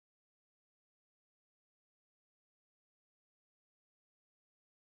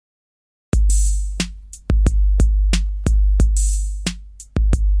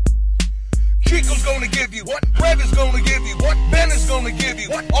give you, what Rev is gonna give you, what Ben is gonna give you,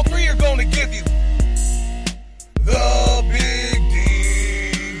 what all three are gonna give you. The Big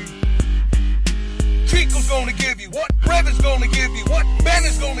D. Chico's gonna give you, what Rev is gonna give you, what Ben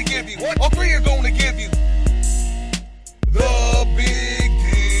is gonna give you, what all three are gonna give you. The Big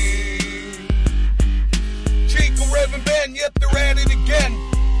D. Chico, Rev, and Ben, yep, they're at it again.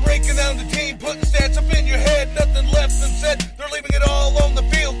 Breaking down the team, putting stats up in your head. Nothing left unsaid, they're leaving it all on the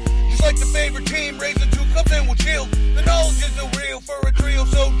field. Just like the favorite team, raising two cups and will shield. The knowledge is real for a trio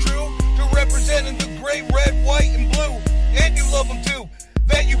so true to representing the gray, red, white, and blue. And you love them too,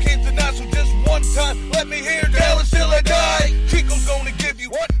 that you can't deny. So just one time, let me hear Dallas till I die. Chico's gonna give you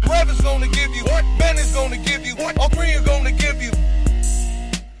what Rev is gonna give you, what Ben is gonna give you, what all three are gonna give you.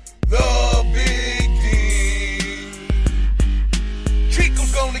 The Big D.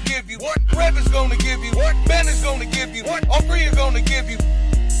 Chico's gonna give you what Rev is gonna give you, what Ben is gonna give you, what all three are gonna give you.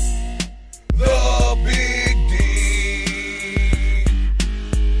 The Big D.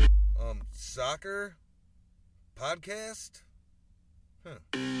 Soccer podcast?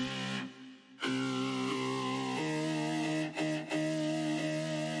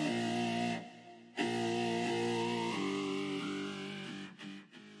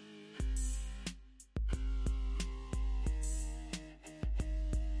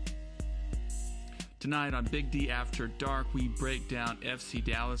 Tonight on Big D After Dark, we break down FC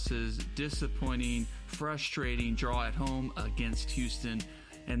Dallas's disappointing, frustrating draw at home against Houston,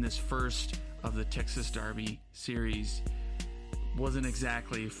 and this first of the Texas Derby series. Wasn't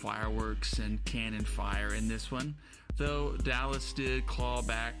exactly fireworks and cannon fire in this one, though Dallas did claw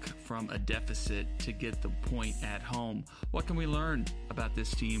back from a deficit to get the point at home. What can we learn about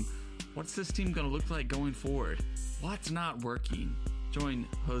this team? What's this team going to look like going forward? What's not working? Join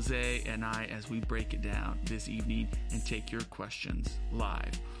Jose and I as we break it down this evening and take your questions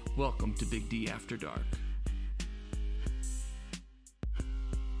live. Welcome to Big D After Dark.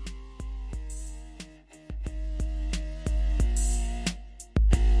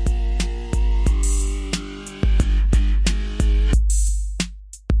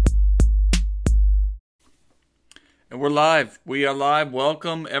 And we're live. We are live.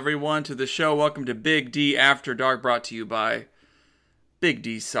 Welcome everyone to the show. Welcome to Big D After Dark, brought to you by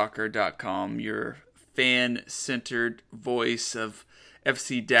BigDSoccer.com, your fan-centered voice of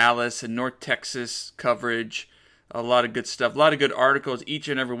FC Dallas and North Texas coverage. A lot of good stuff, a lot of good articles each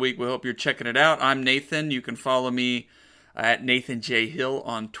and every week. We hope you're checking it out. I'm Nathan. You can follow me at Nathan J. Hill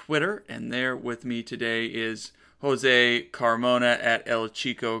on Twitter. And there with me today is Jose Carmona at El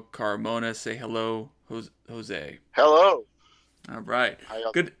Chico Carmona. Say hello, Jose. Hello. All right.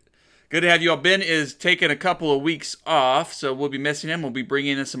 Good to have you all. Ben is taking a couple of weeks off, so we'll be missing him. We'll be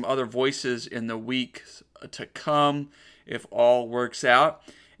bringing in some other voices in the weeks to come if all works out.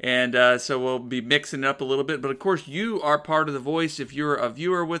 And so we'll be mixing it up a little bit. But, of course, you are part of the voice. If you're a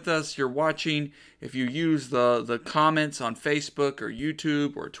viewer with us, you're watching, if you use the comments on Facebook or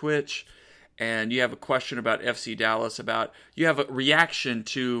YouTube or Twitch, and you have a question about FC Dallas, you have a reaction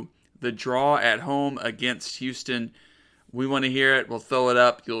to the draw at home against Houston, we want to hear it. We'll throw it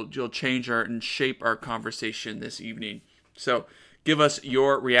up. You'll change and shape our conversation this evening. So give us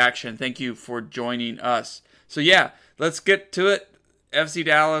your reaction. Thank you for joining us. So yeah, let's get to it. FC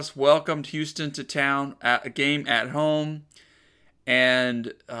Dallas welcomed Houston to town at a game at home,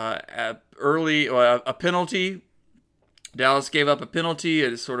 and a penalty. Dallas gave up a penalty.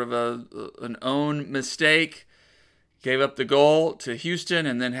 It's sort of an own mistake. Gave up the goal to Houston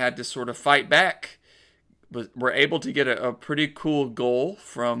and then had to sort of fight back. Were able to get a pretty cool goal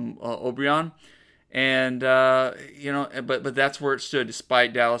from Obrian, and but that's where it stood.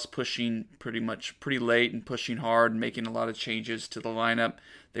 Despite Dallas pushing pretty late and pushing hard and making a lot of changes to the lineup,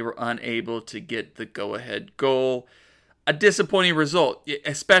 they were unable to get the go-ahead goal. A disappointing result,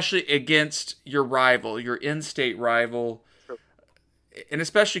 especially against your rival, your in-state rival, and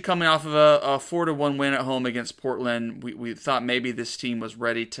especially coming off of a 4-1 win at home against Portland. We thought maybe this team was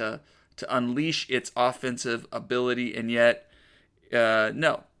ready to unleash its offensive ability, and yet,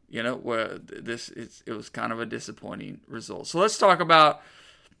 no. It was kind of a disappointing result. So let's talk about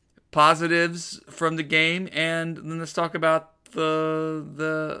positives from the game, and then let's talk about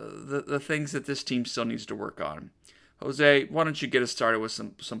the things that this team still needs to work on. Jose, why don't you get us started with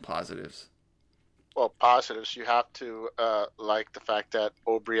some positives? Well, positives, you have to like the fact that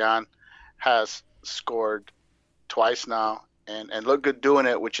Obrian has scored twice now and looked good doing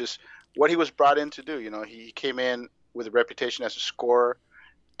it, which is what he was brought in to do. He came in with a reputation as a scorer,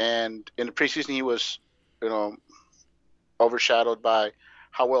 and in the preseason he was, overshadowed by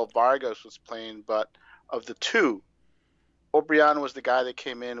how well Vargas was playing. But of the two, Obrian was the guy that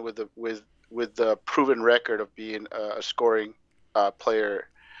came in with with the proven record of being a scoring player,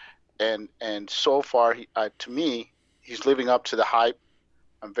 and so far, to me, he's living up to the hype.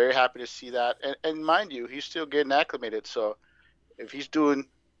 I'm very happy to see that, and mind you, he's still getting acclimated. So if he's doing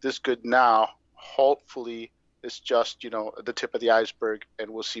this good now, hopefully it's just the tip of the iceberg,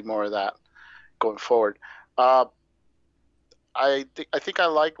 and we'll see more of that going forward. I think I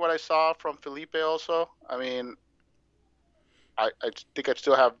liked what I saw from Felipe also. I mean, I think I'd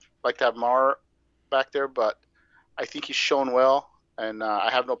still like to have Mar back there, but I think he's shown well, and I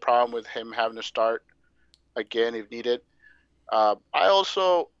have no problem with him having to start again if needed. I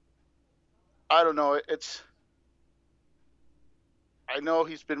don't know. I know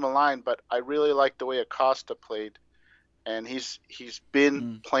he's been maligned, but I really like the way Acosta played, and he's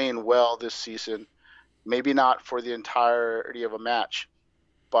been playing well this season. Maybe not for the entirety of a match,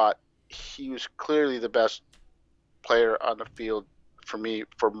 but he was clearly the best player on the field for me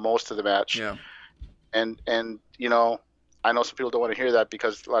for most of the match. Yeah. And I know some people don't want to hear that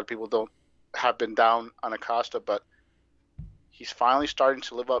because a lot of people have been down on Acosta, but he's finally starting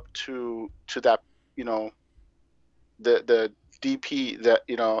to live up to that, the DP that,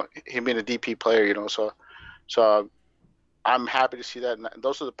 him being a DP player, so I'm happy to see that, and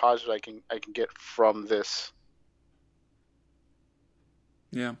those are the positives I can get from this.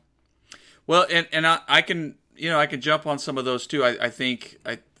 Yeah, well, and I can jump on some of those too. I think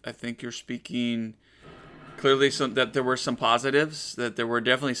you're speaking clearly that there were some positives, that there were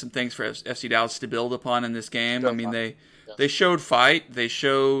definitely some things for FC Dallas to build upon in this game. I mean, they showed fight, they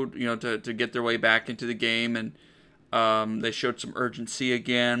showed to get their way back into the game, and they showed some urgency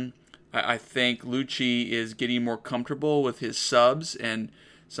again. I think Lucci is getting more comfortable with his subs and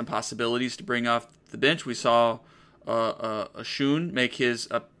some possibilities to bring off the bench. We saw Shun make his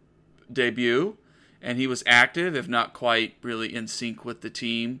debut, and he was active, if not quite really in sync with the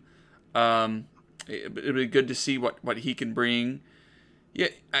team. It'd be good to see what he can bring. Yeah.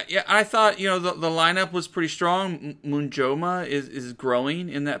 I thought the lineup was pretty strong. Munjoma is growing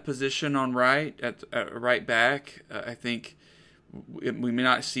in that position on right at right back. I think we may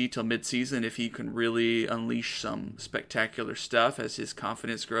not see till midseason if he can really unleash some spectacular stuff as his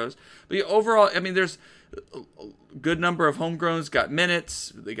confidence grows. But overall, I mean, there's a good number of homegrowns got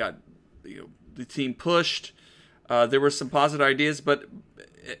minutes. They got the team pushed. There were some positive ideas, but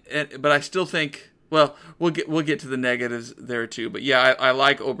I still think. Well, we'll get to the negatives there too. But yeah, I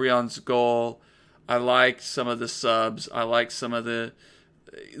like Obrion's goal. I like some of the subs. I like some of the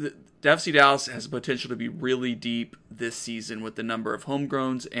FC Dallas has potential to be really deep this season with the number of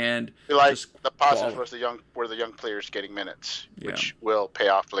homegrowns and like the positives were the young players getting minutes, which will pay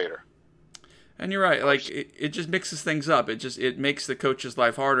off later. And you're right, like it just mixes things up. It makes the coach's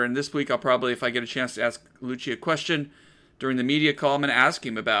life harder. And this week I'll probably, if I get a chance to ask Lucci a question during the media call, I'm going to ask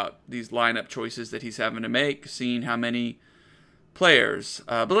him about these lineup choices that he's having to make, seeing how many players.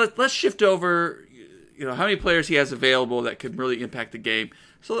 But let's shift over, how many players he has available that could really impact the game.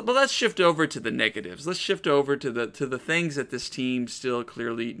 But let's shift over to the negatives. Let's shift over to the things that this team still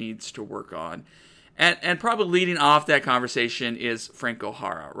clearly needs to work on. And probably leading off that conversation is Franco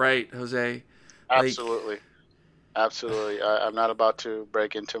Jara, right, Jose? Absolutely. Absolutely. I'm not about to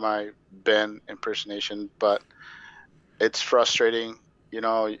break into my Ben impersonation, but it's frustrating.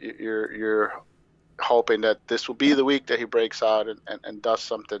 You're hoping that this will be the week that he breaks out and does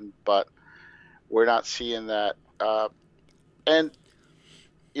something, but we're not seeing that. And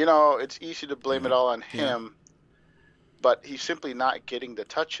it's easy to blame it all on him, but he's simply not getting the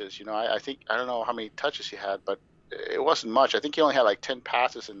touches. I think, I don't know how many touches he had, but it wasn't much. I think he only had like 10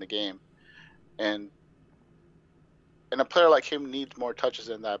 passes in the game. And a player like him needs more touches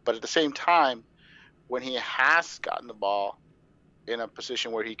than that. But at the same time, when he has gotten the ball in a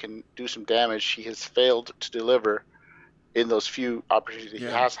position where he can do some damage, he has failed to deliver in those few opportunities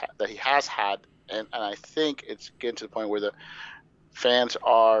that he has had. And I think it's getting to the point where the fans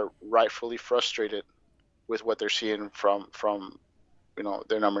are rightfully frustrated with what they're seeing from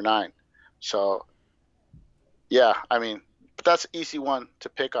their number 9. So yeah, I mean, but that's an easy one to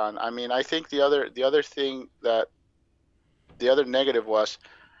pick on. I mean, I think the other negative was,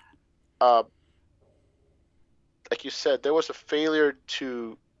 like you said, there was a failure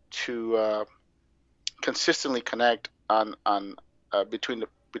to consistently connect on between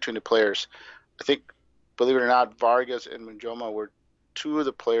the players. I think, believe it or not, Vargas and Munjoma were two of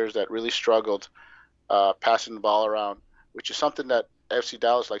the players that really struggled passing the ball around, which is something that FC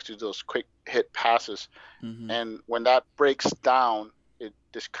Dallas likes to do, those quick hit passes. Mm-hmm. And when that breaks down, it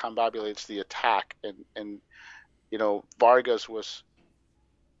discombobulates the attack. And Vargas was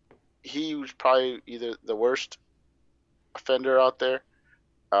probably either the worst offender out there,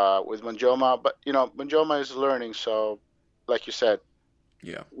 with Manjoma. But Manjoma is learning, so like you said,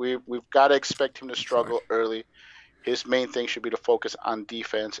 yeah, we've got to expect him to struggle early. His main thing should be to focus on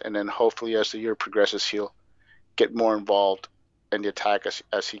defense, and then hopefully as the year progresses, he'll get more involved in the attack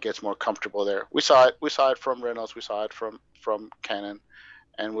as he gets more comfortable there. We saw it from Reynolds, we saw it from Cannon,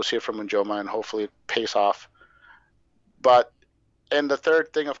 and we'll see it from Manjoma, and hopefully it pays off. And the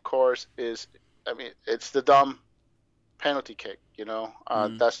third thing, of course, is, it's the dumb penalty kick.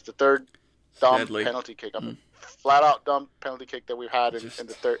 That's the third dumb penalty kick. Flat out dumb penalty kick that we've had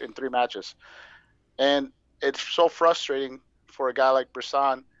in 3 matches, and it's so frustrating for a guy like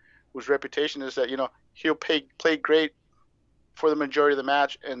Brisson, whose reputation is that he'll play great for the majority of the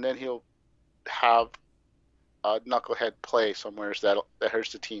match, and then he'll have a knucklehead play somewhere that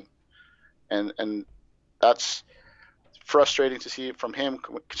hurts the team, and that's frustrating to see from him,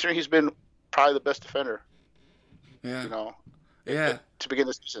 considering he's been probably the best defender. Yeah. To begin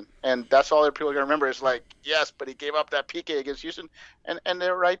the season, and that's all that people are gonna remember is like, yes, but he gave up that PK against Houston, and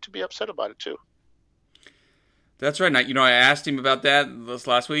they're right to be upset about it too. That's right. I asked him about that this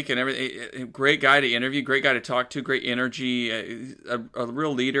last week, and everything. Great guy to interview, great guy to talk to, great energy, a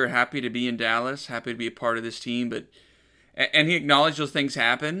real leader. Happy to be in Dallas, happy to be a part of this team. And he acknowledged those things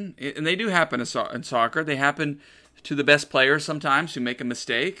happen, and they do happen in soccer. They happen to the best players sometimes, who make a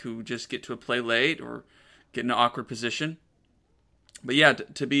mistake, who just get to a play late or get in an awkward position. But yeah,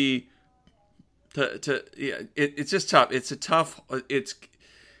 it's just tough. It's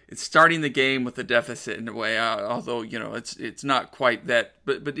starting the game with a deficit in a way, although it's not quite that.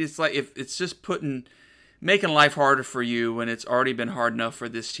 But it's like, if it's just making life harder for you when it's already been hard enough for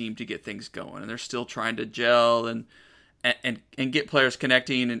this team to get things going, and they're still trying to gel and get players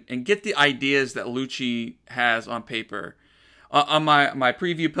connecting and get the ideas that Lucci has on paper. On my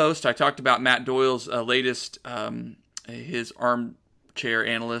preview post, I talked about Matt Doyle's latest his armchair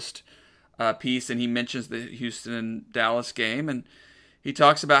analyst piece, and he mentions the Houston-Dallas game, and he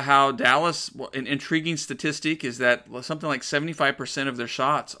talks about how Dallas, an intriguing statistic is that something like 75% of their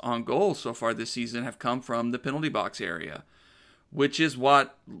shots on goal so far this season have come from the penalty box area, which is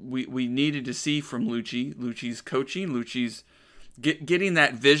what we needed to see from Lucci. Lucci's coaching, Lucci's getting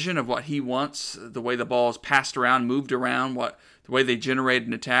that vision of what he wants, the way the ball is passed around, moved around, the way they generate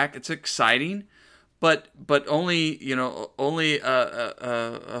an attack. It's exciting, but only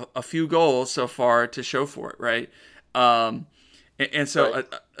a few goals so far to show for it, right? And so,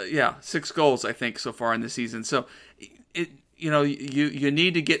 6 goals, I think, so far in the season. So, you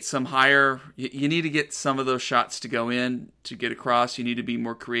need to get some higher. You need to get some of those shots to go in, to get across. You need to be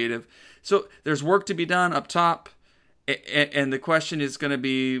more creative. So there's work to be done up top, and the question is going to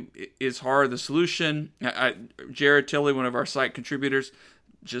be: is Hara the solution? Jared Tilley, one of our site contributors,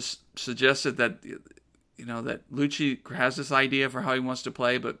 just suggested that that Lucci has this idea for how he wants to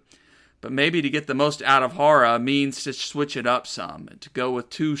play, but maybe to get the most out of Hara means to switch it up some, to go with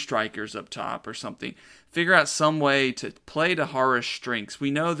 2 strikers up top or something. Figure out some way to play to Hara's strengths.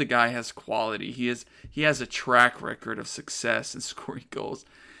 We know the guy has quality. He has a track record of success in scoring goals.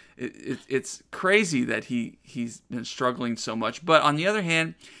 It's crazy that he's been struggling so much. But on the other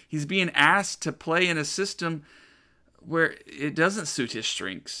hand, he's being asked to play in a system where it doesn't suit his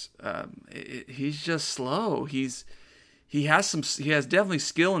strengths. He's just slow. He has definitely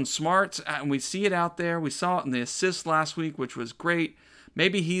skill and smarts, and we see it out there. We saw it in the assist last week, which was great.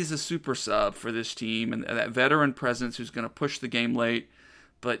 Maybe he's a super sub for this team and that veteran presence who's going to push the game late.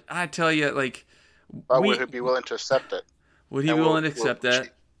 But I tell you, would he be willing to accept it? Would he be willing to accept that?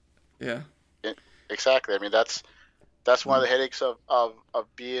 Yeah. Exactly. I mean, that's one of the headaches of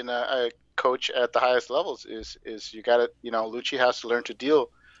being a coach at the highest levels is you got to, Lucci has to learn to deal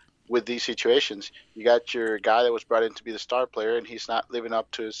with these situations. You got your guy that was brought in to be the star player, and he's not living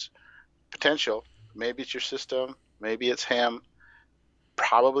up to his potential. Maybe it's your system. Maybe it's him.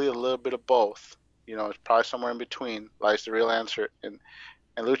 Probably a little bit of both. It's probably somewhere in between lies the real answer. And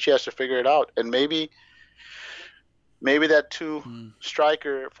Lucci has to figure it out. And maybe that 2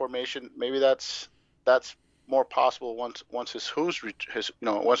 striker formation, maybe that's more possible once once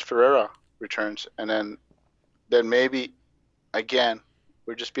Ferreira returns, and then maybe again,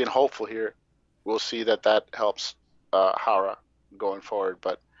 we're just being hopeful here. We'll see that helps Hara going forward.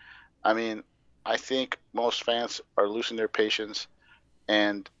 But I mean, I think most fans are losing their patience,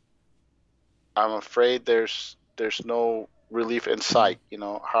 and I'm afraid there's no relief in sight.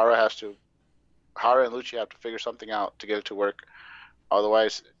 Hara and Lucci have to figure something out to get it to work.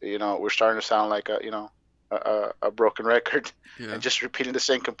 Otherwise, we're starting to sound like a broken record and just repeating the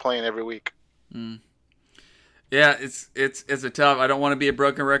same complaint every week. Yeah, it's a tough. I don't want to be a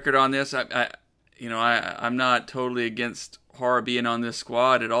broken record on this. I'm not totally against Hara being on this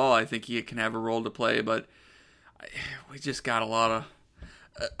squad at all. I think he can have a role to play, but we just got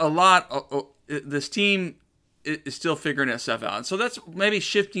this team is still figuring itself out. And so that's maybe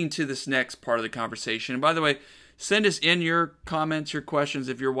shifting to this next part of the conversation. And by the way, send us in your comments, your questions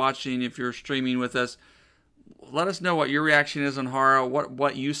if you're watching, if you're streaming with us. Let us know what your reaction is on Hara,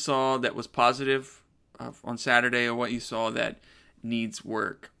 what you saw that was positive on Saturday, or what you saw that needs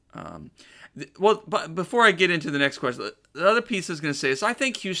work. But before I get into the next question, the other piece I was going to say is I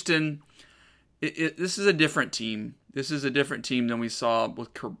think Houston, this is a different team. This is a different team than we saw with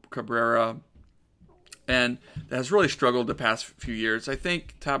Cabrera, and that has really struggled the past few years. I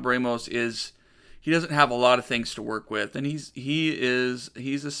think Tab Ramos he doesn't have a lot of things to work with, and he's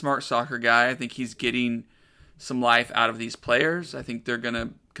a smart soccer guy. I think he's getting some life out of these players. I think they're going to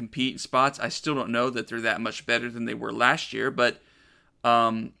compete in spots. I still don't know that they're that much better than they were last year, but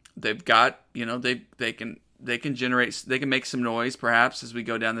they've got, they can make some noise perhaps as we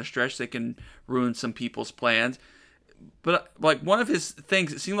go down the stretch. They can ruin some people's plans. But like one of his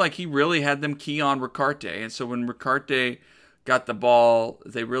things, it seemed like he really had them key on Ricarte, and so when Ricarte got the ball,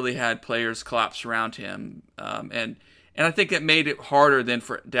 they really had players collapse around him, and I think it made it harder then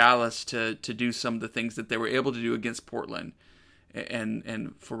for Dallas to do some of the things that they were able to do against Portland,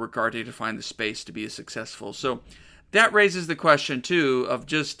 and for Ricarte to find the space to be successful. So that raises the question too of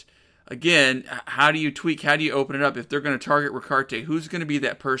just, again, how do you tweak, how do you open it up? If they're going to target Ricarte, who's going to be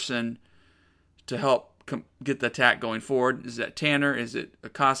that person to help get the attack going forward? Is that Tanner? Is it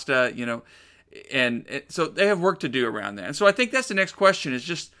Acosta? And so they have work to do around that. And so I think that's the next question, is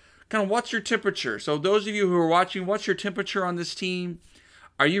just kind of what's your temperature? So those of you who are watching, what's your temperature on this team?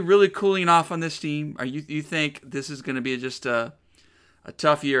 Are you really cooling off on this team? You think this is going to be just a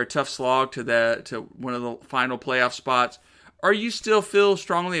tough year, a tough slog to one of the final playoff spots? Or you still feel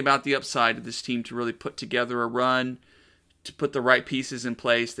strongly about the upside of this team to really put together a run, to put the right pieces in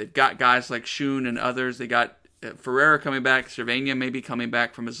place? They've got guys like Schoen and others. They got Ferreira coming back, Cervania maybe coming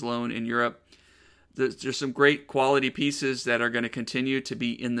back from his loan in Europe. There's some great quality pieces that are going to continue to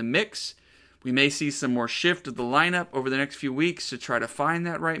be in the mix. We may see some more shift of the lineup over the next few weeks to try to find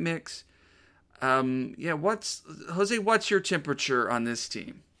that right mix. What's your temperature on this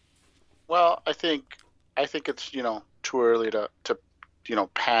team? Well, I think it's too early to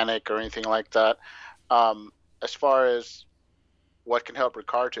panic or anything like that. As far as what can help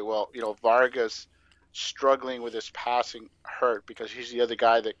Ricarte, Vargas struggling with his passing hurt, because he's the other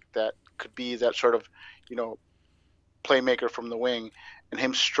guy that could be that sort of playmaker from the wing, and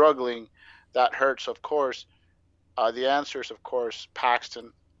him struggling, that hurts. Of course, the answer is of course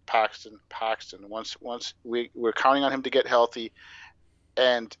Paxton. Once we're counting on him to get healthy,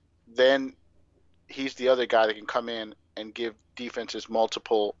 and then he's the other guy that can come in and give defenses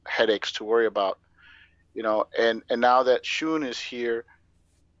multiple headaches to worry about. And now that Schoen is here,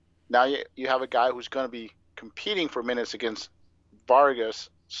 now you have a guy who's going to be competing for minutes against Vargas.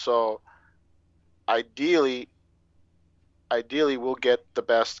 So ideally we'll get the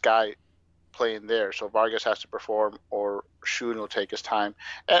best guy playing there. So Vargas has to perform, or Schoen will take his time.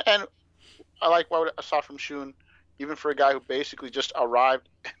 And I like what I saw from Schoen, even for a guy who basically just arrived,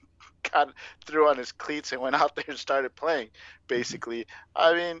 got threw on his cleats and went out there and started playing, basically.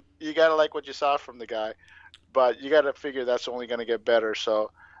 I mean, you got to like what you saw from the guy, but you got to figure that's only going to get better.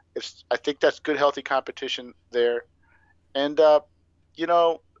 So I think that's good, healthy competition there. And,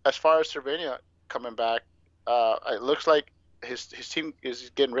 as far as Cervania coming back, it looks like his team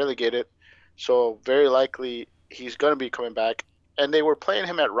is getting relegated. So very likely he's going to be coming back. And they were playing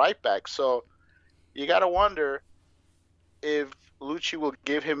him at right back. So you got to wonder if Lucci will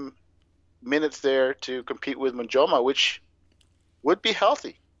give him minutes there to compete with Manjoma, which would be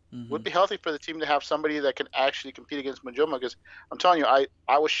healthy. Mm-hmm. Would be healthy for the team to have somebody that can actually compete against Manjoma, because I'm telling you,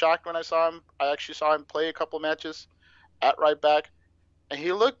 I was shocked when I saw him. I actually saw him play a couple matches at right back, and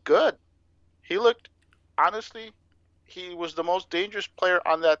he looked good. Honestly, he was the most dangerous player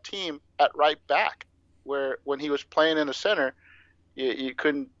on that team at right back, where when he was playing in the center, you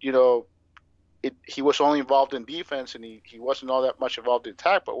couldn't, he was only involved in defense, and he wasn't all that much involved in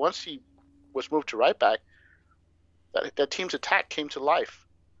attack. But once he was moved to right back, that team's attack came to life.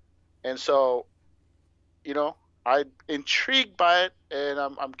 And so, I'm intrigued by it, and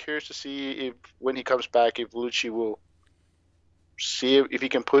I'm curious to see if when he comes back, if Lucci will see if he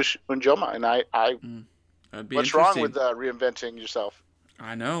can push Manjoma. And what's wrong with reinventing yourself?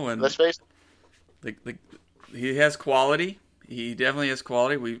 I know, and let's face it, he has quality. He definitely has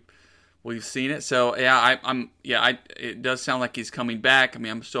quality. We've seen it. So it does sound like he's coming back. I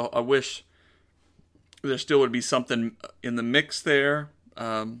mean, I wish there still would be something in the mix there.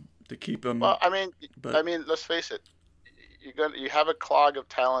 to keep him. Well, I mean, let's face it. You have a clog of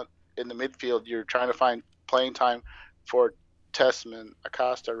talent in the midfield. You're trying to find playing time for Tessman,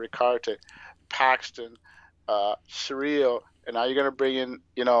 Acosta, Ricarte, Paxton, Cerrillo, and now you're going to bring in,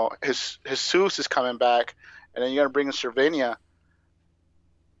 Jesus is coming back, and then you're going to bring in Cervenia,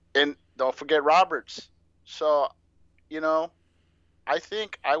 and don't forget Roberts. So, I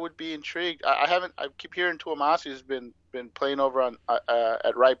think I would be intrigued. I keep hearing Tuamasi has been playing over on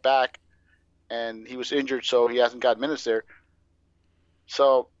at right back, and he was injured, so he hasn't got minutes there.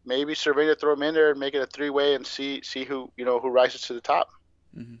 So maybe Cervenia throw him in there and make it a 3-way and see who who rises to the top.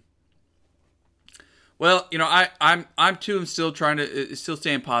 Mm-hmm. Well, I'm too. I'm still still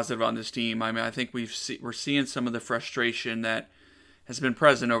staying positive on this team. I mean, I think we're seeing some of the frustration that has been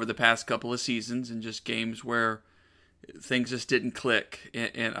present over the past couple of seasons and just games where things just didn't click.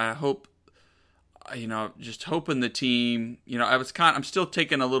 And I hope, just hoping the team. I'm still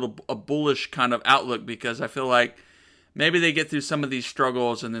taking a bullish kind of outlook because I feel like maybe they get through some of these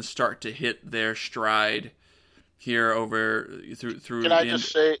struggles and then start to hit their stride here through. Can I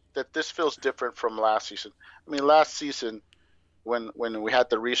just say that this feels different from last season? I mean, last season when we had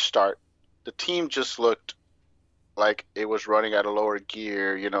the restart, the team just looked like it was running at a lower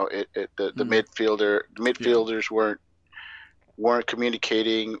gear. The midfielders weren't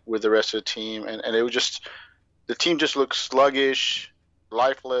communicating with the rest of the team, and it was just the team just looked sluggish,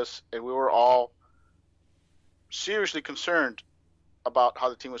 lifeless, and we were all seriously concerned about how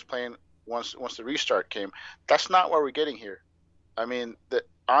the team was playing once the restart came. That's not what we're getting here. I mean,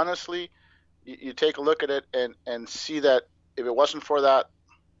 honestly, you take a look at it and see that if it wasn't for that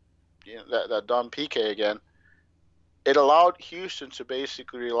Don Piqué again, it allowed Houston to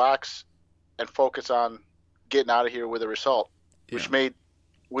basically relax and focus on getting out of here with a result, which made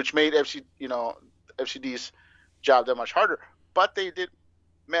FCD's job that much harder. But they did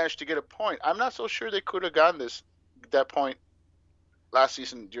manage to get a point. I'm not so sure they could have gotten that point last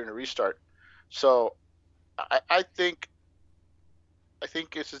season during the restart. So I think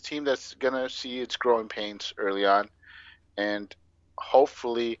it's a team that's gonna see its growing pains early on, and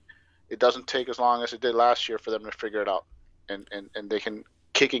hopefully it doesn't take as long as it did last year for them to figure it out, and they can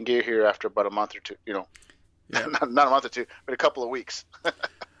kick in gear here after about a month or two. Not a month or two, but a couple of weeks.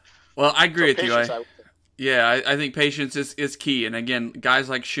 Well, I agree with you. I think patience is key, and again, guys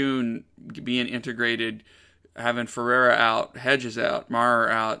like Schön being integrated, having Ferreira out, Hedges out, Maurer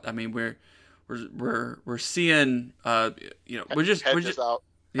out. I mean, we're seeing we're just out.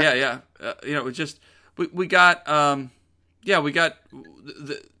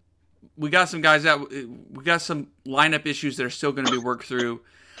 we got some guys out. We got some lineup issues that are still going to be worked through.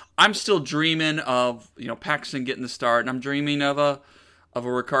 I'm still dreaming of Paxton getting the start, and I'm dreaming of a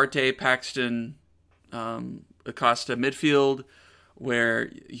Ricarte, Paxton, Acosta midfield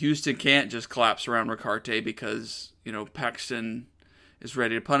where Houston can't just collapse around Ricarte because Paxton is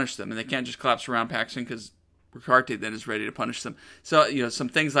ready to punish them, and they can't just collapse around Paxton because Ricarte then is ready to punish them. So some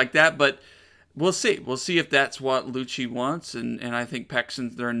things like that, but we'll see. We'll see if that's what Lucci wants, and I think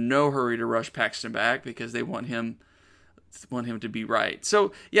Paxton. They're in no hurry to rush Paxton back because they want him to be right.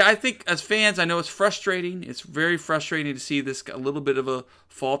 So yeah, I think as fans, I know it's frustrating. It's very frustrating to see this a little bit of a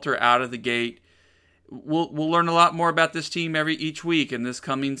falter out of the gate. We'll learn a lot more about this team each week, and this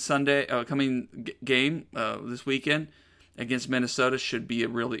coming game this weekend against Minnesota should be a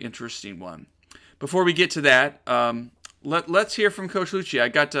really interesting one. Before we get to that, let's hear from Coach Lucci.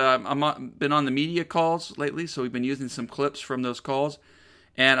 I'm been on the media calls lately, so we've been using some clips from those calls,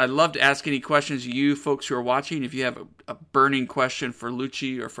 and I'd love to ask any questions you folks who are watching. If you have a burning question for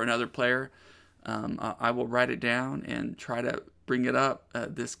Lucci or for another player, I will write it down and try to bring it up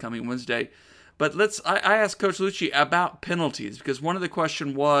this coming Wednesday. But I asked Coach Lucci about penalties, because one of the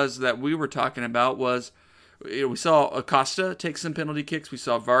questions that we were talking about was, we saw Acosta take some penalty kicks, we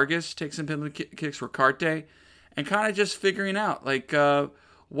saw Vargas take some penalty kicks, Ricarte, and kind of just figuring out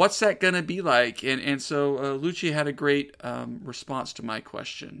what's that going to be like. And so Lucci had a great response to my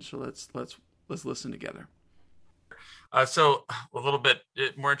question. So let's listen together. So a little bit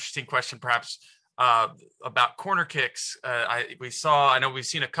more interesting question, perhaps. About corner kicks. I know we've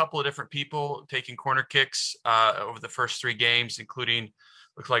seen a couple of different people taking corner kicks over the first 3 games, including,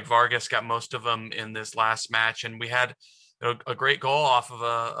 looks like Vargas got most of them in this last match, and we had a great goal off of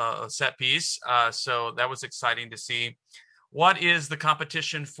a set piece. So that was exciting to see. What is the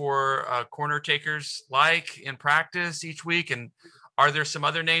competition for corner takers like in practice each week? And are there some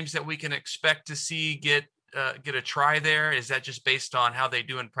other names that we can expect to see get a try there? Is that just based on how they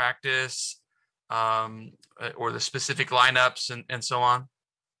do in practice? Or the specific lineups and so on?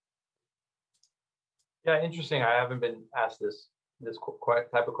 Yeah, interesting. I haven't been asked this this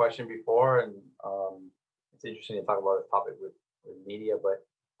type of question before, and it's interesting to talk about a topic with media. But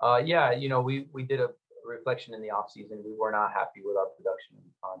yeah, we did a reflection in the off season. We were not happy with our production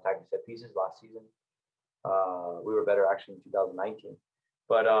on attacking set pieces last season. We were better actually in 2019,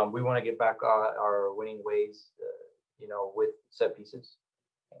 but we want to get back our winning ways, with set pieces,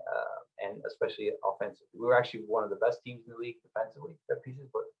 and especially offensively. We were actually one of the best teams in the league defensively set pieces,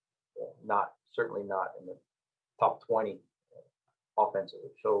 but certainly not in the top 20 offensively.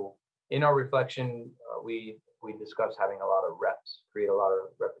 So in our reflection, we discussed having a lot of reps, create a lot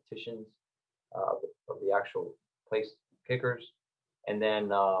of repetitions of the actual place kickers, and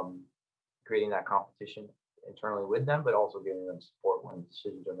then creating that competition internally with them, but also giving them support when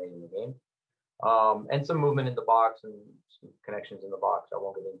decisions are made in the game. And some movement in the box and some connections in the box I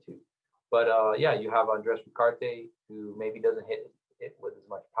won't get into. But yeah, you have Andres Ricarte, who maybe doesn't hit it with as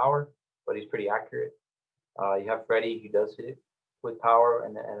much power, but he's pretty accurate. You have Freddie, who does hit it with power,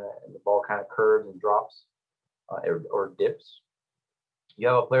 and the ball kind of curves and drops or dips. You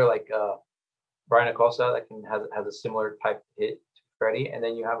have a player like Brian Acosta that has a similar type hit to Freddie, and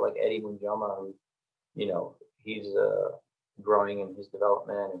then you have like Eddie Munjoma, who, he's growing in his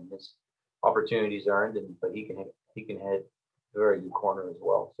development and his opportunities earned, but he can hit a very good corner as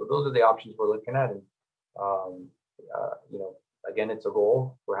well. So those are the options we're looking at, and again, it's a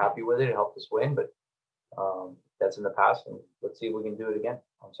goal. We're happy with it. It helped us win, but that's in the past, and let's see if we can do it again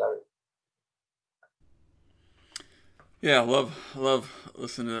on Saturday. Yeah, love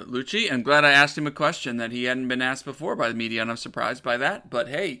listening to Lucci. I'm glad I asked him a question that he hadn't been asked before by the media, and I'm surprised by that. But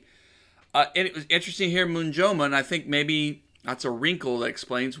hey, and it was interesting to hear Munjoma, and I think maybe that's a wrinkle that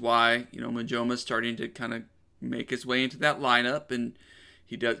explains why Munjoma's starting to kind of make his way into that lineup, and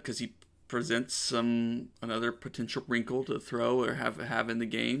he does because he presents another potential wrinkle to throw or have in the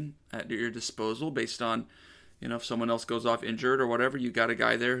game at your disposal based on if someone else goes off injured or whatever, you got a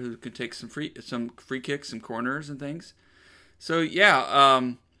guy there who can take some free kicks, some corners and things. So yeah,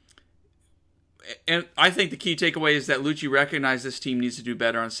 and I think the key takeaway is that Lucci recognized this team needs to do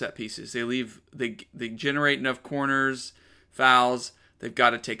better on set pieces. They generate enough corners, fouls. They've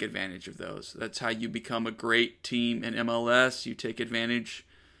got to take advantage of those. That's how you become a great team in MLS. You take advantage.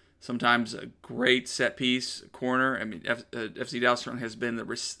 Sometimes a great set piece, corner. I mean, FC Dallas certainly has been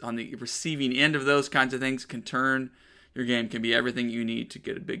on the receiving end of those kinds of things. Can turn your game, can be everything you need to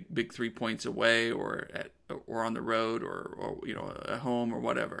get a big 3 points away, or on the road, or at home or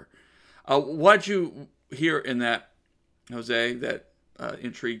whatever. What'd you hear in that, Jose, that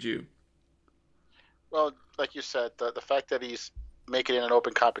intrigued you? Well, like you said, the fact that he's making it an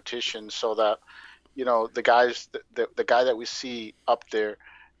open competition, so that the guys, the guy that we see up there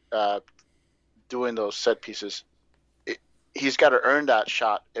doing those set pieces, he's got to earn that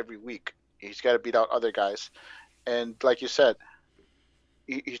shot every week. He's got to beat out other guys. And like you said,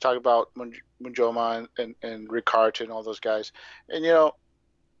 you talk about Munjoma and Ricarte and all those guys. And,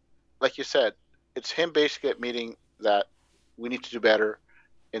 like you said, it's him basically admitting that we need to do better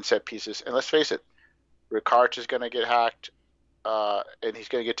in set pieces. And let's face it, Ricarte is going to get hacked, and he's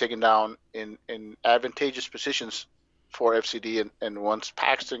going to get taken down in advantageous positions for FCD. And once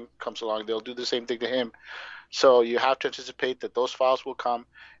Paxton comes along, they'll do the same thing to him. So you have to anticipate that those fouls will come,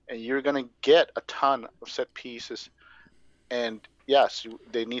 and you're going to get a ton of set pieces. And yes,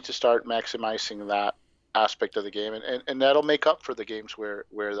 they need to start maximizing that aspect of the game, and that'll make up for the games where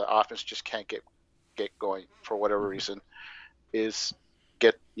the offense just can't get going for whatever reason. And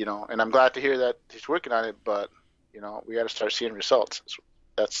I'm glad to hear that he's working on it, but we got to start seeing results.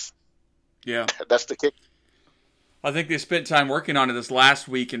 That's the kick. I think they spent time working on it this last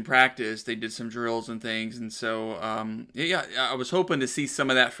week in practice. They did some drills and things. And so, I was hoping to see some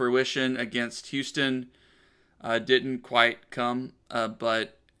of that fruition against Houston. Didn't quite come,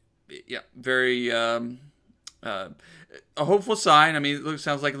 but yeah, very a hopeful sign. I mean, it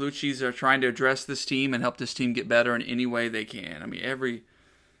sounds like Lucci's are trying to address this team and help this team get better in any way they can. I mean, every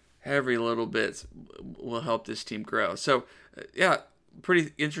little bit will help this team grow. So,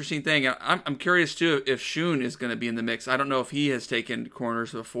 pretty interesting thing. I'm curious too if Shun is going to be in the mix. I don't know if he has taken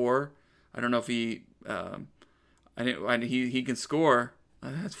corners before. I don't know if he he can score.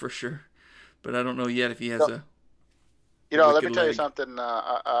 That's for sure. But I don't know yet if he has a. Let me tell you something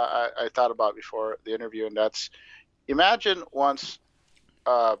I thought about before the interview, and that's, imagine once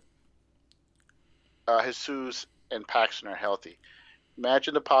Jesus and Paxton are healthy.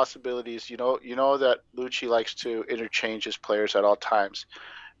 Imagine the possibilities. You know that Lucci likes to interchange his players at all times.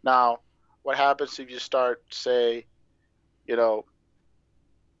 Now, what happens if you start, say,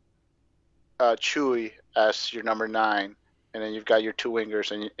 Chewy as your number 9, and then you've got your two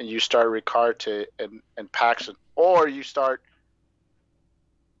wingers, and you start Ricarte and Paxton, or you start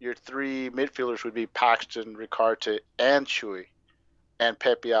your three midfielders would be Paxton, Ricarte, and Chewy, and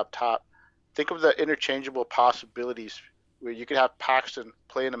Pepe up top. Think of the interchangeable possibilities where you could have Paxton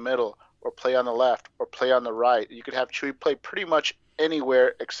play in the middle, or play on the left, or play on the right. You could have Chewy play pretty much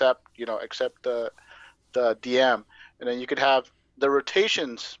anywhere except the DM, and then you could have the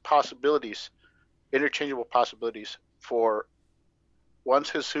rotations possibilities, interchangeable possibilities for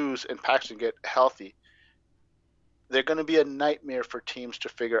once Jesus and Paxton get healthy. They're going to be a nightmare for teams to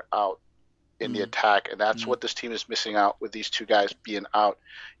figure out in the attack, and that's what this team is missing out with these two guys being out,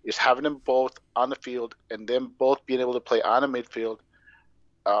 is having them both on the field and them both being able to play on the midfield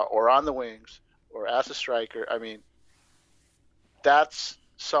or on the wings or as a striker. I mean, that's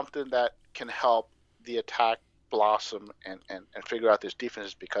something that can help the attack blossom and figure out this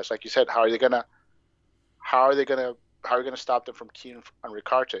defenses, because like you said, how are you gonna stop them from keying on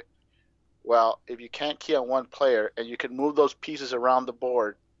Ricarte? Well, if you can't key on one player and you can move those pieces around the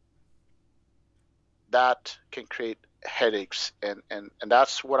board, that can create headaches, and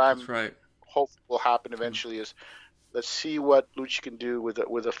that's what I'm hope will happen eventually. Is let's see what Lucci can do with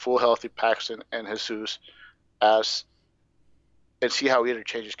a full healthy Paxton and Jesus, and see how he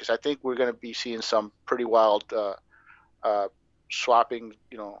interchanges, because I think we're going to be seeing some pretty wild swapping,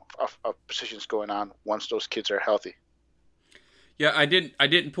 of positions going on once those kids are healthy. Yeah, I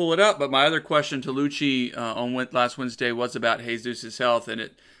didn't pull it up, but my other question to Lucci on last Wednesday was about Jesus' health, and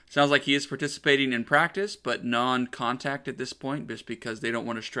it sounds like he is participating in practice, but non-contact at this point, just because they don't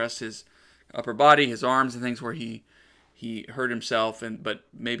want to stress his upper body, his arms, and things where he hurt himself, but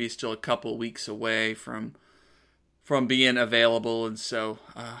maybe still a couple weeks away from being available, and so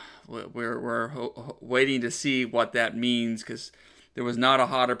we're waiting to see what that means, because there was not a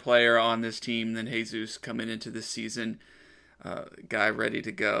hotter player on this team than Jesus coming into this season. Guy ready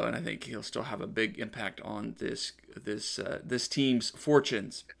to go, and I think he'll still have a big impact on this team's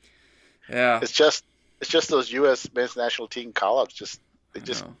fortunes. Yeah, it's just those U.S. men's national team call-ups. They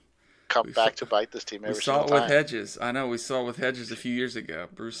just come back to bite this team every single time. We saw it with Hedges. I know we saw it with Hedges a few years ago.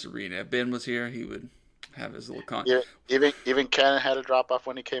 Bruce Arena. If Ben was here, he would have his little con. Yeah, even Cannon had a drop off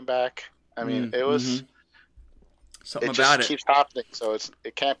when he came back. I mean, it was something it about just keeps happening. So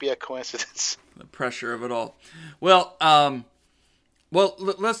it can't be a coincidence. The pressure of it all. Well,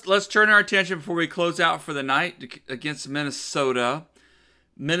 let's turn our attention before we close out for the night against Minnesota.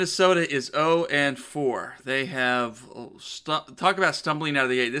 Minnesota is 0-4. They have talk about stumbling out of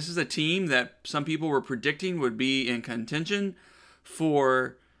the gate. This is a team that some people were predicting would be in contention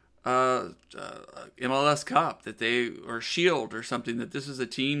for MLS Cup, that they or Shield or something. That this is a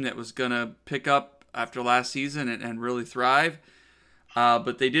team that was going to pick up after last season and really thrive.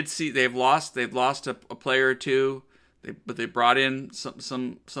 But they've lost a player or two. But they brought in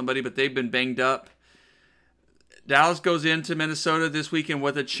somebody, but they've been banged up. Dallas goes into Minnesota this weekend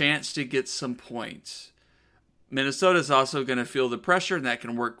with a chance to get some points. Minnesota's also going to feel the pressure, and that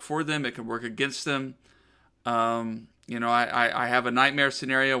can work for them. It can work against them. I have a nightmare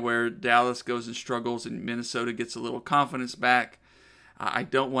scenario where Dallas goes and struggles and Minnesota gets a little confidence back. I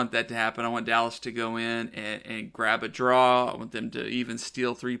don't want that to happen. I want Dallas to go in and grab a draw. I want them to even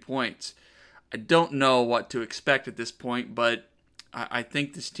steal 3 points. I don't know what to expect at this point, but I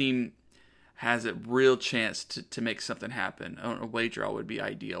think this team has a real chance to make something happen. A away draw would be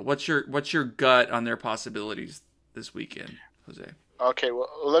ideal. What's your gut on their possibilities this weekend, Jose? Okay, well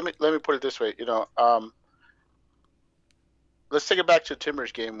let me put it this way. Let's take it back to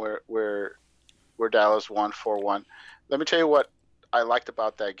Timbers game where Dallas won 4-1. Let me tell you what I liked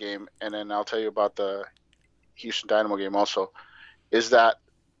about that game, and then I'll tell you about the Houston Dynamo game also, is that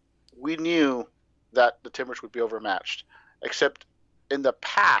we knew that the Timbers would be overmatched. Except in the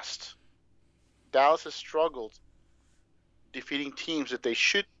past, Dallas has struggled defeating teams that they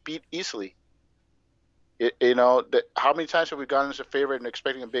should beat easily. How many times have we gone as a favorite and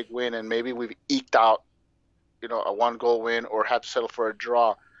expecting a big win, and maybe we've eked out, a 1-goal win or had to settle for a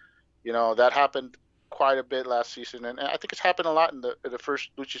draw? That happened quite a bit last season, and I think it's happened a lot in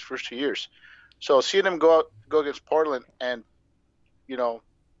Lucci's first 2 years. So seeing them go against Portland and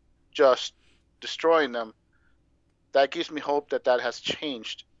just destroying them, that gives me hope that has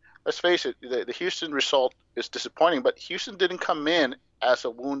changed. Let's face it, the Houston result is disappointing, but Houston didn't come in as a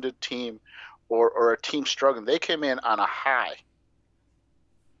wounded team or a team struggling. They came in on a high,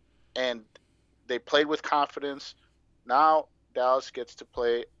 and they played with confidence. Now Dallas gets to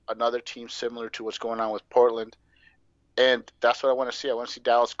play another team similar to what's going on with Portland, and that's what I want to see. I want to see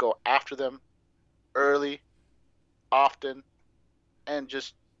Dallas go after them early, often, and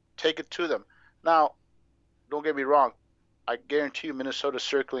just take it to them. Now, don't get me wrong. I guarantee you Minnesota's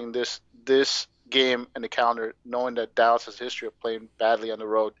circling this game in the calendar, knowing that Dallas has a history of playing badly on the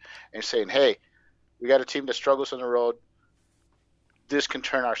road, and saying, hey, we got a team that struggles on the road. This can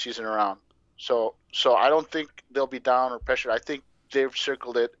turn our season around. So I don't think they'll be down or pressured. I think they've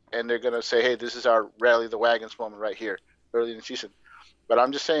circled it, and they're going to say, hey, this is our rally the wagons moment right here early in the season. But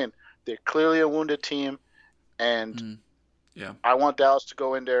I'm just saying, they're clearly a wounded team, and I want Dallas to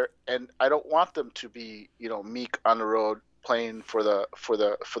go in there, and I don't want them to be, meek on the road playing for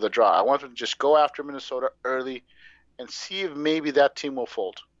the draw. I want them to just go after Minnesota early and see if maybe that team will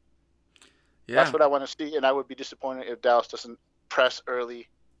fold. Yeah. That's what I want to see, and I would be disappointed if Dallas doesn't press early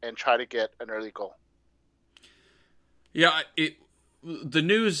and try to get an early goal. Yeah, the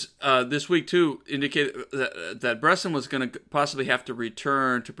news this week too indicated that Bresson was going to possibly have to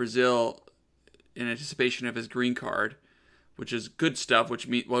return to Brazil in anticipation of his green card, which is good stuff, which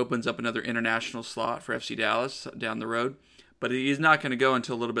opens up another international slot for FC Dallas down the road. But he's not going to go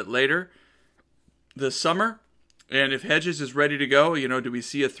until a little bit later this summer. And if Hedges is ready to go, do we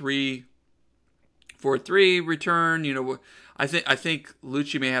see a 3-4-3 return? I think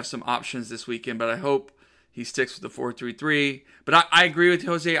Lucci may have some options this weekend, but I hope he sticks with the 4-3-3. But I agree with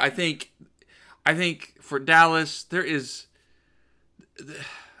Jose. I think for Dallas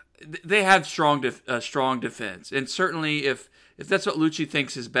they have strong defense, and certainly if that's what Lucci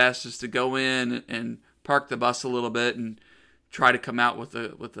thinks is best, is to go in and park the bus a little bit and try to come out with a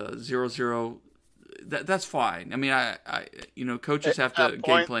 0-0. That's fine. I mean, coaches have to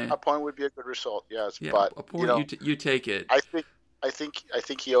game plan. A point would be a good result, yes. Yeah, but a point you take it. I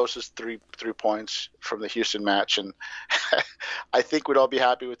think he owes us three points from the Houston match, and I think we'd all be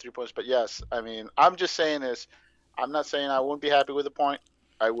happy with 3 points. But yes, I mean, I'm just saying is, I'm not saying I wouldn't be happy with a point.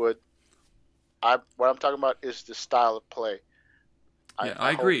 I would. What I'm talking about is the style of play.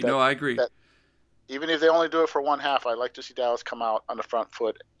 I agree. I agree. That even if they only do it for one half, I'd like to see Dallas come out on the front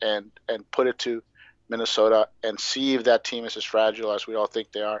foot and put it to Minnesota and see if that team is as fragile as we all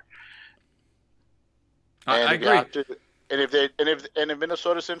think they are. I agree. If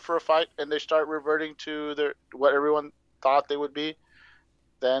Minnesota's in for a fight and they start reverting to what everyone thought they would be,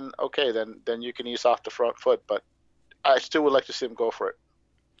 then okay, then you can ease off the front foot. But I still would like to see them go for it.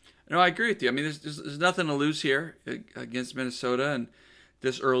 No, I agree with you. I mean, there's nothing to lose here against Minnesota, and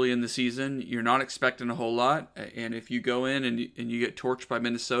this early in the season, you're not expecting a whole lot. And if you go in and you get torched by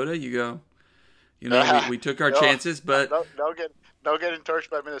Minnesota, you go, we took our chances, but no getting torched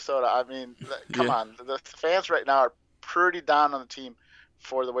by Minnesota. I mean, come on, the fans right now are pretty down on the team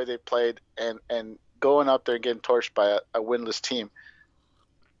for the way they played, and going up there and getting torched by a winless team.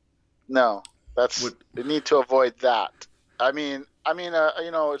 No, they need to avoid that. I mean,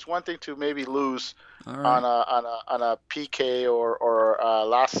 it's one thing to maybe lose on a PK or a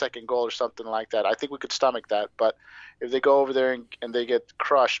last second goal or something like that. I think we could stomach that. But if they go over there and they get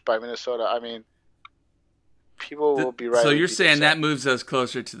crushed by Minnesota, I mean, people will be right. So you're saying that moves us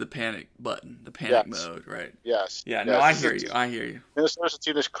closer to the panic button, the panic mode, right? Yes. Yeah. No, I hear you. Minnesota's a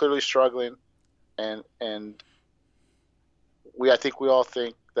team that's clearly struggling, and I think we all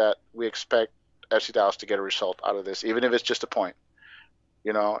think that we expect FC Dallas to get a result out of this, even if it's just a point.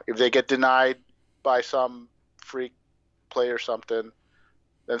 If they get denied by some freak play or something,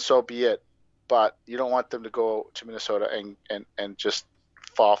 then so be it. But you don't want them to go to Minnesota and just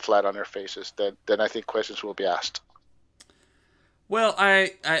fall flat on their faces. Then I think questions will be asked. Well,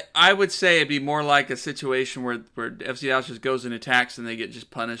 I would say it'd be more like a situation where FC Dallas just goes and attacks and they get just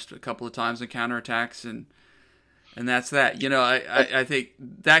punished a couple of times in counterattacks and that's that. I think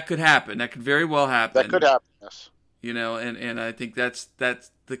that could happen. That could very well happen. That could happen, yes. And I think that's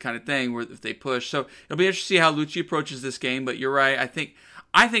the kind of thing where if they push. So it'll be interesting to see how Lucci approaches this game. But you're right. I think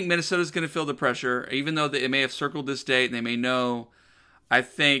Minnesota's going to feel the pressure, even though they may have circled this date and they may know. I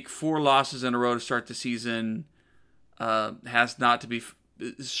think 4 losses in a row to start the season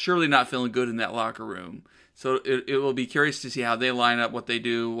surely not feeling good in that locker room. So it will be curious to see how they line up, what they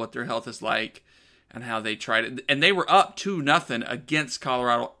do, what their health is like, and how they tried it. And they were up 2-0 against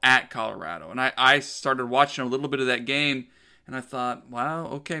Colorado at Colorado. And I started watching a little bit of that game, and I thought, wow,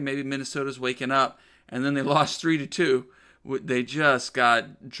 okay, maybe Minnesota's waking up. And then they lost 3-2. They just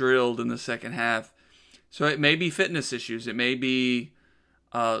got drilled in the second half. So it may be fitness issues. It may be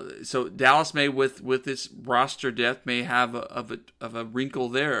so Dallas may, with its roster depth, may have a wrinkle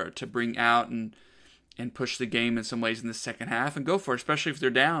there to bring out and push the game in some ways in the second half and go for it, especially if they're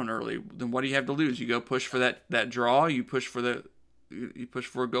down early. Then what do you have to lose? You go push for that draw. You push for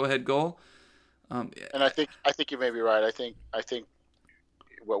a go-ahead goal. And I think you may be right. I think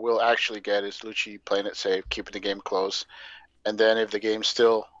what we'll actually get is Lucci playing it safe, keeping the game close, and then if the game's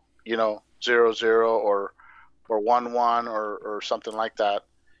still 0-0 or 1-1 or something like that,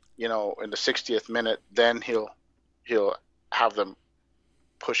 in the 60th minute, then he'll have them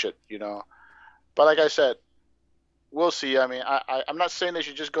push it, But like I said, we'll see. I mean, I'm not saying they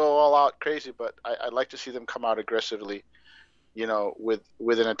should just go all out crazy, but I'd like to see them come out aggressively,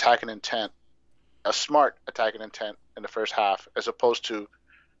 with an attacking intent, a smart attacking intent in the first half, as opposed to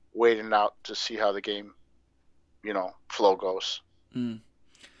waiting out to see how the game, flow goes.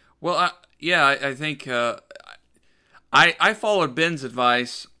 Well, I think I followed Ben's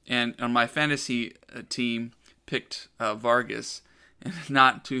advice, and on my fantasy team picked Vargas, and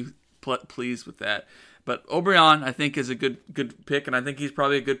not too pleased with that. But Obrian, I think, is a good pick, and I think he's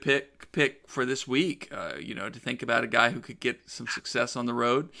probably a good pick for this week. To think about a guy who could get some success on the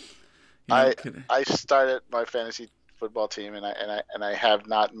road. I started my fantasy football team, and I have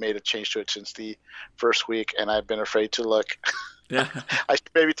not made a change to it since the first week, and I've been afraid to look. Yeah, I should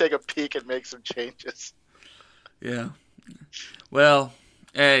maybe take a peek and make some changes. Yeah. Well,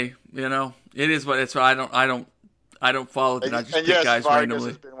 hey, it is what it's. I don't follow it. I just pick guys Vargas randomly.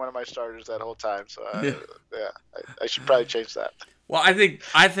 Has been one of my starters that whole time, so I should probably change that. Well, I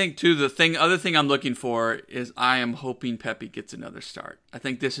think too. Other thing I'm looking for is I am hoping Pepe gets another start. I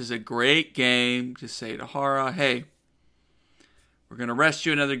think this is a great game to say to Jara, hey, we're gonna rest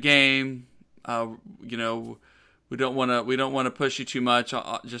you another game. We don't want to push you too much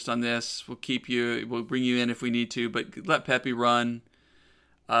just on this. We'll bring you in if we need to, but let Pepe run.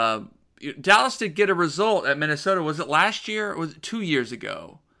 Dallas did get a result at Minnesota. Was it last year or was it 2 years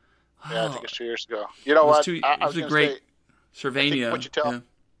ago? Yeah, I think it's 2 years ago. You know what? It was a great Cervania. What you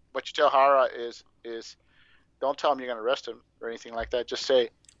tell Jara is don't tell him you're going to arrest him or anything like that. Just say,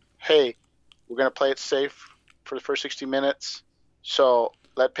 hey, we're going to play it safe for the first 60 minutes. So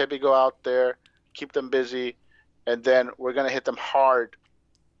let Pepe go out there, keep them busy, and then we're going to hit them hard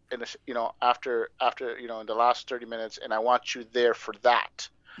after in the last 30 minutes, and I want you there for that.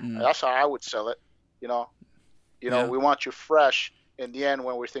 That's how I would sell it. We want you fresh in the end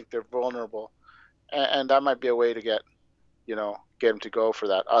when we think they're vulnerable, and that might be a way to get them to go for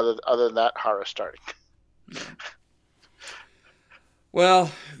that. Other than that, Jara starting.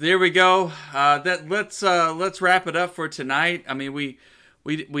 Well, there we go. Let's wrap it up for tonight. I mean, we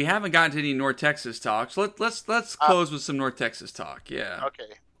haven't gotten to any North Texas talk, so let's close with some North Texas talk. Yeah.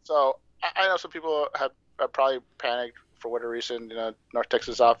 Okay. So I know some people have probably panicked for whatever reason. North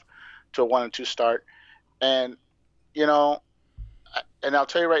Texas off to a 1-2 start, and and I'll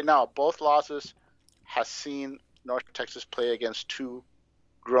tell you right now, both losses has seen North Texas play against two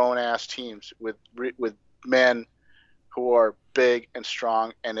grown-ass teams with men who are big and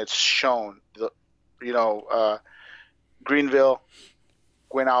strong, and it's shown. Greenville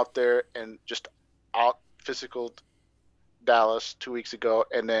went out there and just out-physicaled Dallas 2 weeks ago,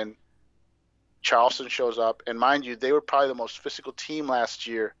 and then Charleston shows up. And mind you, they were probably the most physical team last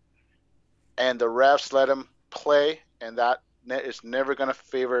year, and the refs let them play, and that is never going to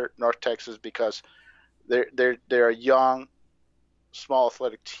favor North Texas because they're a young, small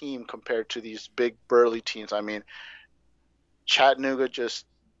athletic team compared to these big burly teams. I mean, Chattanooga just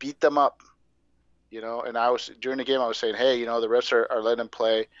beat them up, and during the game I was saying, hey, the refs are letting them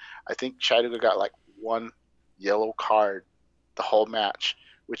play. I think Chattanooga got like one yellow card the whole match,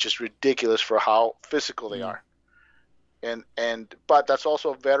 which is ridiculous for how physical they are. But that's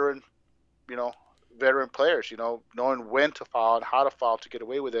also veteran players, knowing when to foul and how to foul to get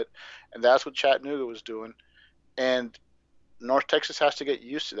away with it. And that's what Chattanooga was doing. And North Texas has to get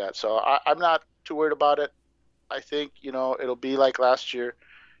used to that. So I'm not too worried about it. I think, it'll be like last year.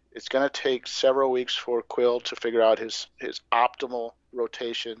 It's going to take several weeks for Quill to figure out his optimal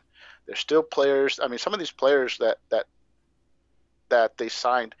rotation. There's still players. I mean, some of these players that they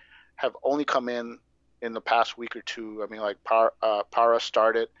signed have only come in the past week or two. I mean, like Para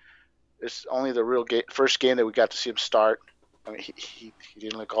started. It's only the first game that we got to see him start. I mean, he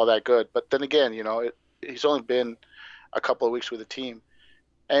didn't look all that good. But then again, he's only been a couple of weeks with the team.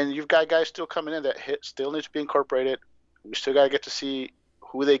 And you've got guys still coming in that still need to be incorporated. We still got to get to see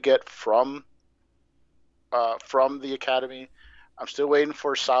who they get from the academy. I'm still waiting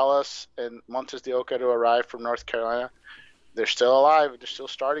for Salas and Montes de Oca to arrive from North Carolina. They're still alive. They're still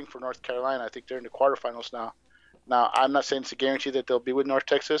starting for North Carolina. I think they're in the quarterfinals now. Now, I'm not saying it's a guarantee that they'll be with North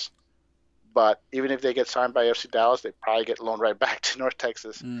Texas, but even if they get signed by FC Dallas, they probably get loaned right back to North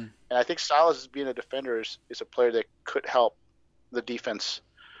Texas. And I think Salas, being a defender, is a player that could help the defense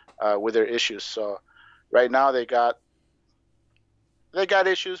with their issues. So right now they got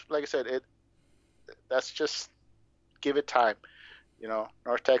issues. Like I said, that's just give it time.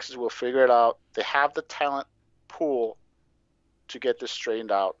 North Texas will figure it out. They have the talent pool to get this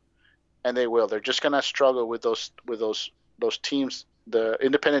straightened out, and they will. They're just gonna struggle with those teams The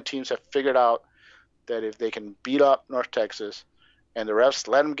independent teams have figured out that if they can beat up North Texas and the refs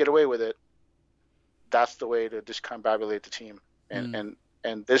let them get away with it, that's the way to discombobulate the team. And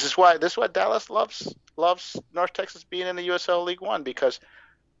this is why Dallas loves North Texas being in the USL League One, because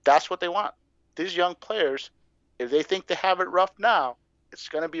that's what they want. These young players, if they think they have it rough now, it's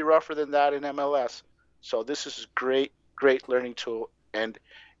going to be rougher than that in MLS. So this is a great learning tool. And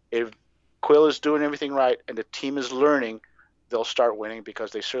if Quill is doing everything right and the team is learning, they'll start winning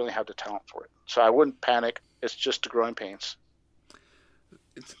because they certainly have the talent for it. So I wouldn't panic. It's just the growing pains.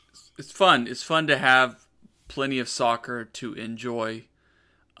 It's fun. It's fun to have plenty of soccer to enjoy,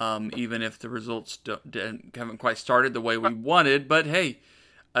 even if the results haven't quite started the way we wanted. But hey,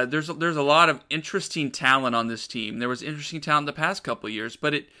 there's a lot of interesting talent on this team. There was interesting talent the past couple of years,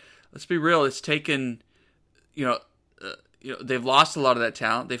 but let's be real. It's taken, they've lost a lot of that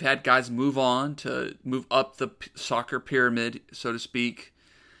talent. They've had guys move up the soccer pyramid, so to speak.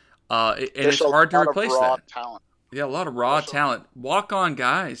 And it's hard to replace that. Talent. Yeah, a lot of raw talent. Walk-on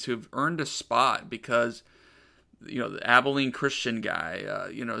guys who've earned a spot because, the Abilene Christian guy,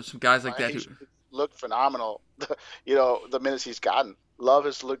 some guys like that. He's looked phenomenal, the minutes he's gotten. Love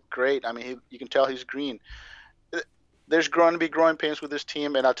has looked great. I mean, you can tell he's green. There's going to be growing pains with this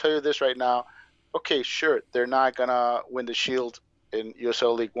team, and I'll tell you this right now. Okay, sure, they're not going to win the Shield in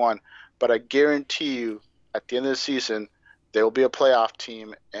USL League One, but I guarantee you at the end of the season, there will be a playoff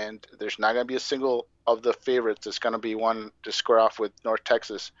team, and there's not going to be a single of the favorites that's going to be one to square off with North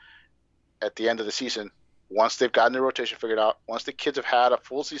Texas at the end of the season. Once they've gotten their rotation figured out, once the kids have had a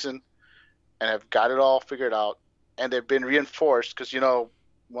full season and have got it all figured out, and they've been reinforced, because,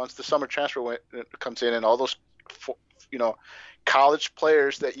 once the summer transfer comes in and all those, college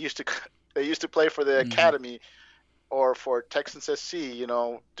players that used to play for the academy or for Texans SC,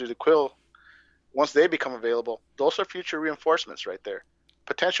 through the Quill, once they become available, those are future reinforcements right there.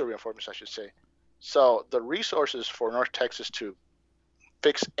 Potential reinforcements, I should say. So the resources for North Texas to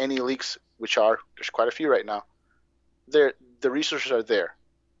fix any leaks, there's quite a few right now, the resources are there.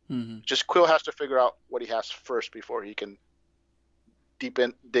 Mm-hmm. Just Quill has to figure out what he has first before he can dig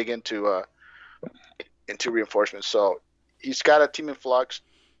into reinforcements. So he's got a team in flux.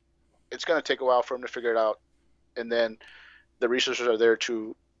 It's going to take a while for him to figure it out, and then the resources are there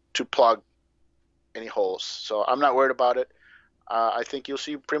to plug any holes. So I'm not worried about it. I think you'll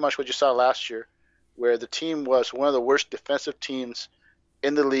see pretty much what you saw last year, where the team was one of the worst defensive teams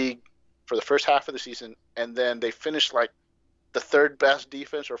in the league for the first half of the season, and then they finished like the third best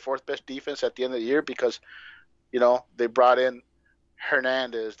defense or fourth best defense at the end of the year because, they brought in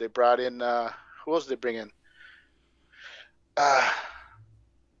Hernandez. They brought in, who else did they bring in?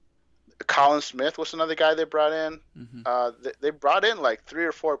 Colin Smith was another guy they brought in. Mm-hmm. They brought in like 3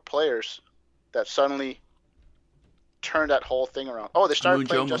 or 4 players that suddenly turned that whole thing around. Oh, they started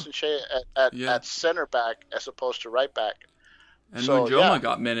playing Justin Shea at center back as opposed to right back. And Munjoma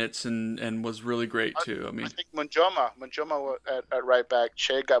got minutes and was really great too. I think Munjoma at right back.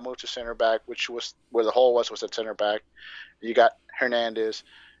 Shea got moved to center back, which was where the hole was at center back. You got Hernandez,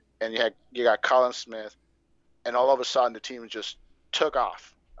 and you got Colin Smith, and all of a sudden the team just took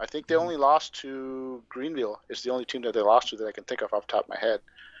off. I think they only lost to Greenville. It's the only team that they lost to that I can think of off the top of my head,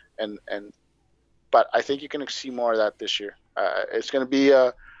 but I think you can see more of that this year. It's going to be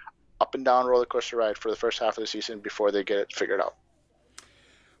a up and down roller coaster ride for the first half of the season before they get it figured out.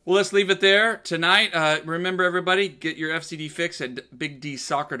 Well, let's leave it there tonight. Remember, everybody, get your FCD fix at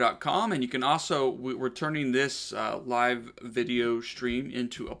bigdsoccer.com, and you can also, we're turning this live video stream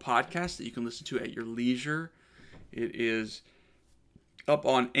into a podcast that you can listen to at your leisure. It is up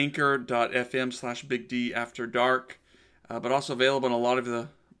on anchor.fm/bigd after dark, but also available on a lot of the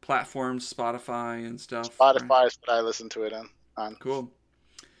platforms, Spotify and stuff. Spotify is what I listen to it on. Cool.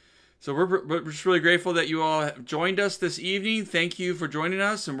 So we're just really grateful that you all have joined us this evening. Thank you for joining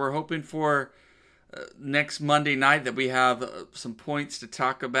us, and we're hoping for next Monday night that we have some points to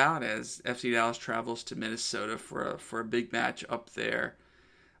talk about as FC Dallas travels to Minnesota for a big match up there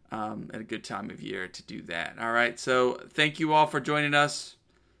at a good time of year to do that. All right, so thank you all for joining us.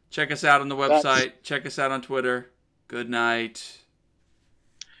 Check us out on the website. Thanks. Check us out on Twitter. Good night.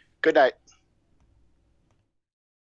 Good night.